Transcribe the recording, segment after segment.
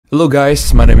Hello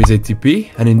guys, my name is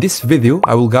ATP, and in this video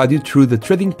I will guide you through the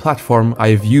trading platform I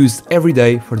have used every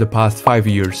day for the past 5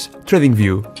 years,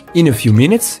 TradingView. In a few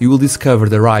minutes you will discover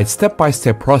the right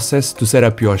step-by-step process to set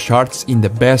up your charts in the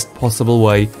best possible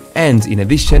way, and in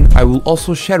addition I will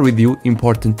also share with you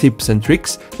important tips and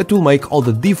tricks that will make all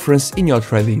the difference in your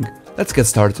trading. Let's get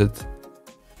started.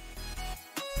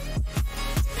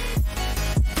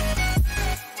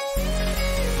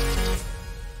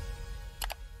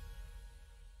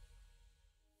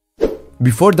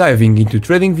 Before diving into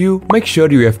TradingView, make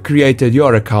sure you have created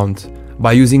your account.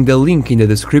 By using the link in the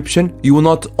description, you will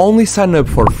not only sign up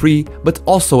for free, but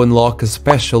also unlock a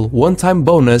special one-time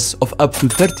bonus of up to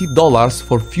 $30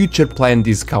 for future planned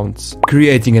discounts.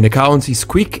 Creating an account is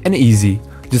quick and easy.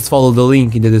 Just follow the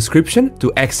link in the description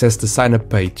to access the sign-up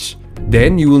page.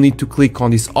 Then you will need to click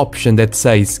on this option that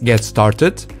says Get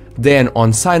Started, then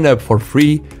on Sign Up for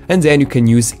Free, and then you can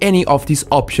use any of these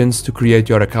options to create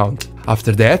your account.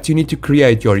 After that, you need to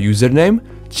create your username,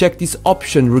 check this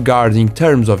option regarding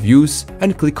terms of use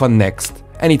and click on Next,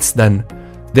 and it's done.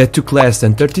 That took less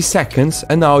than 30 seconds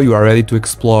and now you are ready to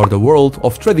explore the world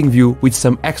of TradingView with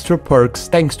some extra perks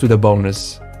thanks to the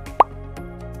bonus.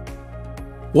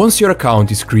 Once your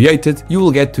account is created, you will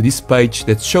get to this page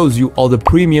that shows you all the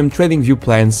premium TradingView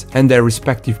plans and their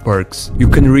respective perks. You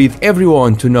can read every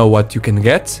one to know what you can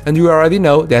get, and you already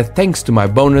know that thanks to my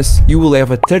bonus, you will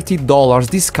have a $30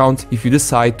 discount if you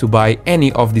decide to buy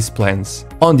any of these plans.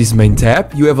 On this main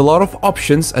tab, you have a lot of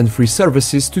options and free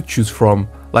services to choose from,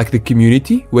 like the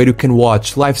community, where you can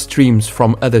watch live streams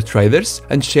from other traders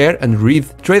and share and read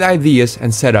trade ideas and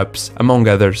setups, among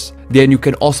others. Then you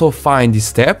can also find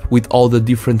this tab with all the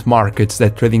different markets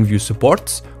that TradingView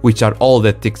supports, which are all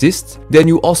that exist. Then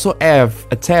you also have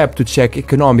a tab to check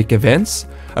economic events,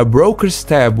 a brokers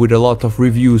tab with a lot of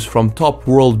reviews from top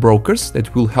world brokers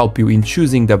that will help you in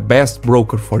choosing the best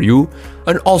broker for you,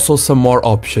 and also some more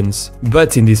options.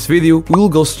 But in this video we will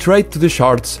go straight to the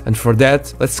charts, and for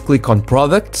that let's click on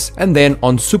products and then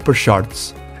on super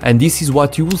charts. And this is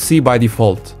what you will see by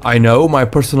default. I know my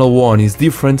personal one is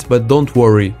different, but don't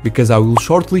worry, because I will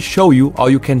shortly show you how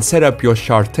you can set up your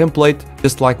chart template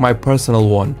just like my personal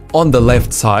one. On the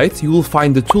left side you will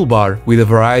find the toolbar with a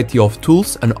variety of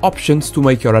tools and options to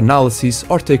make your analysis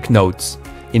or take notes.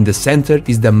 In the center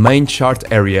is the main chart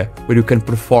area, where you can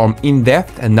perform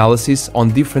in-depth analysis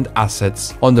on different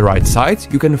assets. On the right side,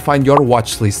 you can find your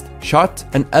watch list, chart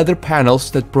and other panels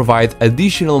that provide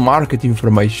additional market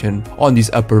information. On this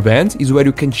upper band is where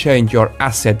you can change your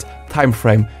asset, time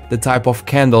frame, the type of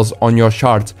candles on your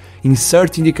chart,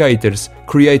 insert indicators,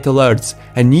 create alerts,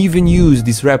 and even use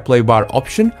this replay bar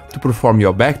option to perform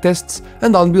your backtests.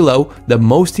 And down below, the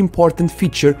most important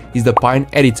feature is the Pine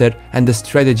editor and the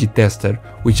strategy tester,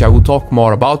 which I will talk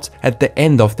more about at the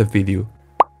end of the video.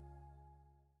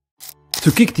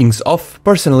 To kick things off,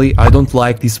 personally I don't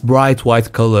like this bright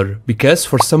white color, because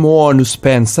for someone who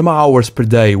spends some hours per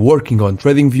day working on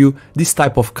TradingView, this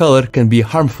type of color can be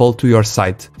harmful to your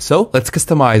site. So let's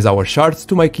customize our charts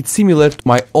to make it similar to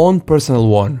my own personal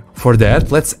one. For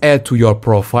that, let's add to your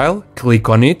profile, click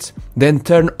on it, then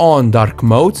turn on dark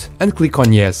mode and click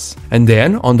on yes. And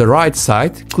then on the right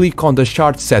side, click on the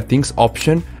chart settings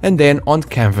option and then on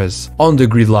canvas. On the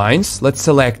grid lines, let's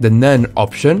select the none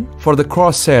option. For the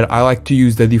crosshair I like to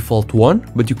use the default one,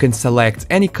 but you can select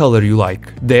any color you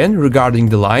like. Then regarding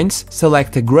the lines,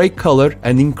 select a gray color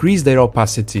and increase their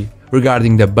opacity.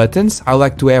 Regarding the buttons, I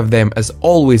like to have them as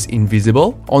always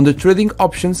invisible. On the trading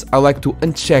options, I like to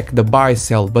uncheck the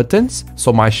buy-sell buttons,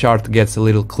 so my chart gets a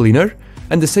little cleaner,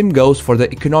 and the same goes for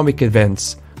the economic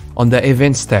events. On the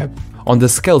events tab. On the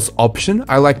scales option,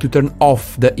 I like to turn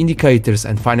off the indicators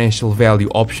and financial value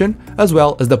option, as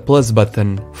well as the plus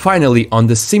button. Finally, on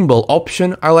the symbol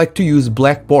option, I like to use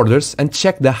black borders and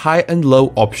check the high and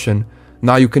low option.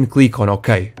 Now you can click on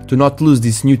OK. To not lose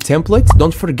this new template,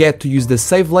 don't forget to use the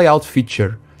save layout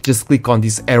feature. Just click on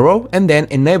this arrow and then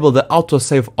enable the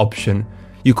autosave option.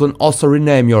 You can also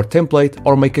rename your template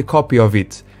or make a copy of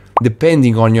it.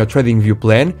 Depending on your TradingView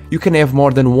plan, you can have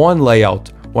more than one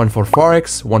layout, one for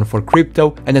Forex, one for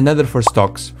crypto and another for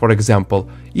stocks, for example,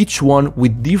 each one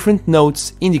with different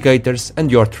notes, indicators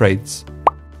and your trades.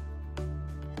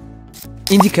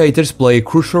 Indicators play a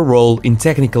crucial role in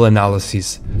technical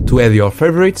analysis. To add your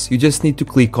favorites, you just need to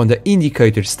click on the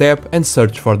Indicators tab and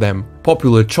search for them.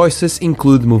 Popular choices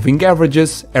include moving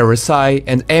averages, RSI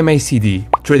and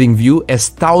MACD. TradingView has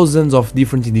thousands of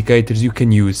different indicators you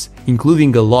can use,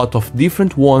 including a lot of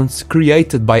different ones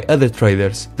created by other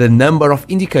traders. The number of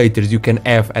indicators you can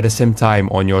have at the same time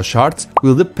on your charts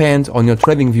will depend on your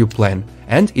TradingView plan,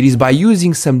 and it is by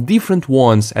using some different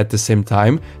ones at the same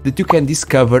time that you can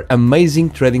discover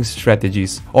amazing trading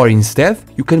strategies. Or instead,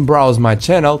 you can browse my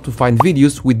channel to find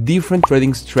videos with different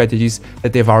trading strategies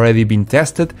that have already been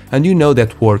tested and you know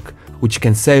that work, which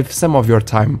can save some of your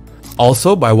time.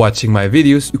 Also, by watching my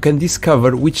videos, you can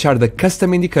discover which are the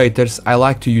custom indicators I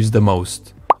like to use the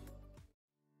most.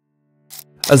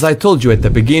 As I told you at the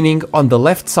beginning, on the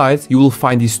left side you will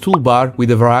find this toolbar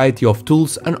with a variety of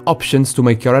tools and options to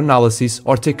make your analysis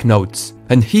or take notes.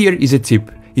 And here is a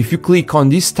tip. If you click on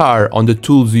this star on the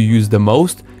tools you use the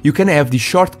most, you can have the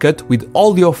shortcut with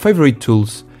all your favorite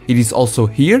tools. It is also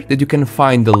here that you can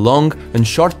find the long and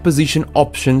short position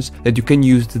options that you can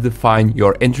use to define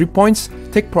your entry points,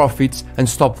 take profits and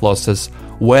stop losses,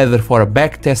 whether for a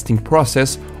backtesting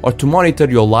process or to monitor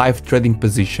your live trading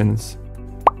positions.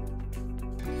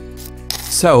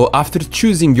 So, after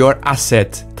choosing your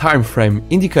asset, time frame,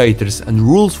 indicators and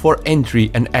rules for entry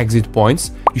and exit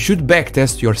points, you should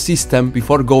backtest your system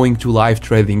before going to live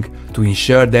trading to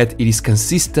ensure that it is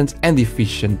consistent and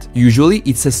efficient. Usually,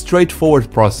 it's a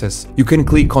straightforward process. You can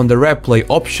click on the replay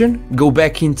option, go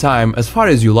back in time as far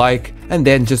as you like, and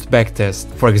then just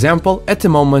backtest. For example, at the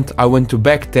moment I want to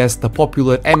backtest the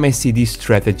popular MACD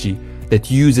strategy that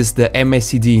uses the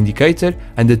MACD indicator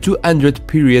and the 200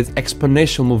 period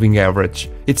exponential moving average.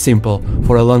 It's simple.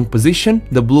 For a long position,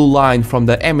 the blue line from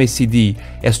the MACD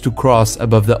has to cross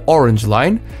above the orange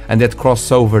line, and that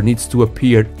crossover needs to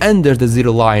appear under the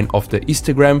zero line of the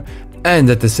histogram, and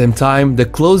at the same time, the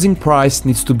closing price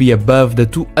needs to be above the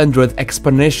 200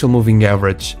 exponential moving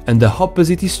average, and the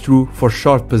opposite is true for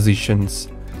short positions.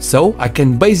 So I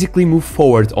can basically move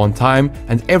forward on time,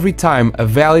 and every time a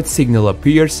valid signal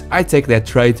appears, I take that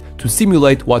trade to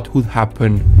simulate what would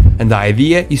happen. And the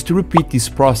idea is to repeat this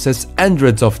process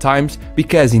hundreds of times,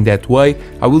 because in that way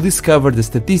I will discover the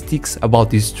statistics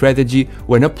about this strategy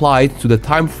when applied to the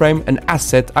time frame and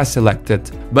asset I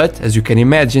selected. But as you can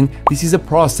imagine, this is a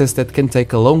process that can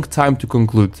take a long time to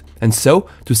conclude. And so,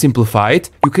 to simplify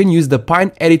it, you can use the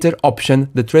Pine Editor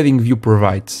option the TradingView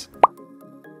provides.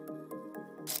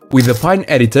 With the Pine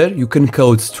Editor, you can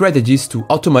code strategies to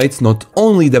automate not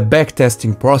only the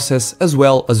backtesting process as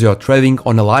well as your trading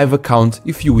on a live account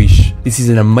if you wish. This is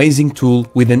an amazing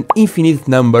tool with an infinite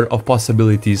number of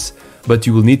possibilities, but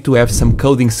you will need to have some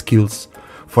coding skills.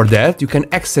 For that, you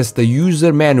can access the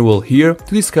user manual here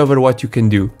to discover what you can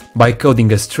do. By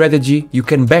coding a strategy, you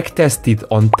can backtest it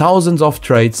on thousands of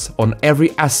trades on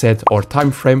every asset or time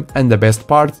frame, and the best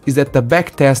part is that the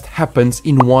backtest happens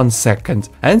in 1 second.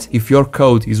 And if your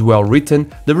code is well written,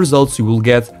 the results you will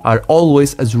get are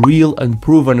always as real and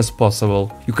proven as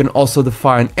possible. You can also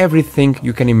define everything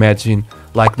you can imagine,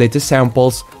 like data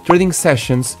samples, trading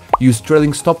sessions, use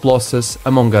trailing stop losses,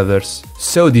 among others.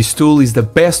 So this tool is the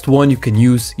best one you can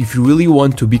use if you really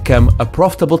want to become a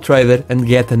profitable trader and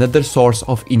get another source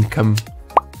of income.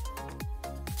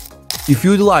 If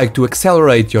you'd like to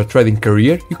accelerate your trading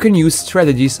career, you can use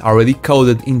strategies already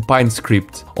coded in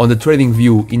PineScript. On the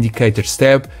TradingView Indicators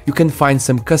tab, you can find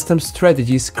some custom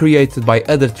strategies created by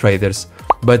other traders,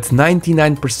 but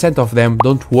 99% of them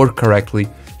don't work correctly.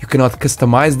 You cannot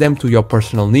customize them to your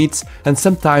personal needs, and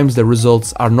sometimes the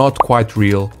results are not quite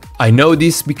real. I know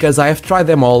this because I have tried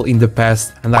them all in the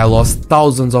past and I lost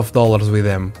thousands of dollars with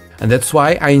them. And that's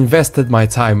why I invested my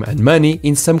time and money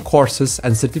in some courses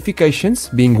and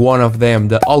certifications, being one of them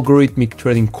the Algorithmic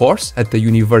Trading course at the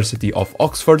University of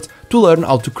Oxford, to learn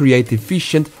how to create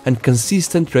efficient and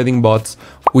consistent trading bots,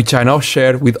 which I now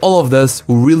share with all of those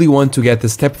who really want to get a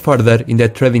step further in their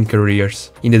trading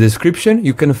careers. In the description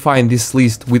you can find this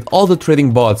list with all the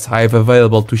trading bots I have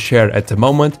available to share at the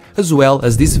moment, as well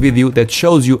as this video that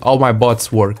shows you how my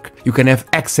bots work. You can have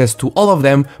access to all of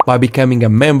them by becoming a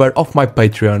member of my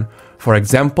Patreon. For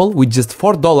example, with just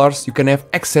 $4 you can have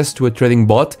access to a trading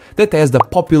bot that has the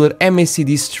popular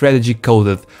MACD strategy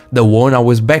coded, the one I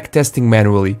was backtesting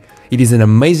manually. It is an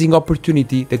amazing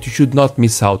opportunity that you should not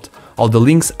miss out. All the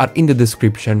links are in the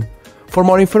description. For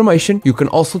more information, you can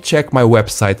also check my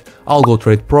website,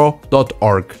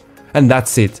 algotradepro.org. And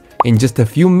that's it. In just a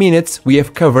few minutes, we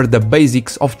have covered the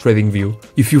basics of TradingView.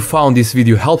 If you found this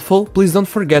video helpful, please don't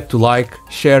forget to like,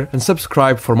 share and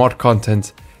subscribe for more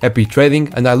content. Happy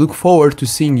trading, and I look forward to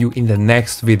seeing you in the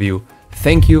next video.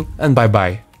 Thank you and bye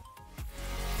bye.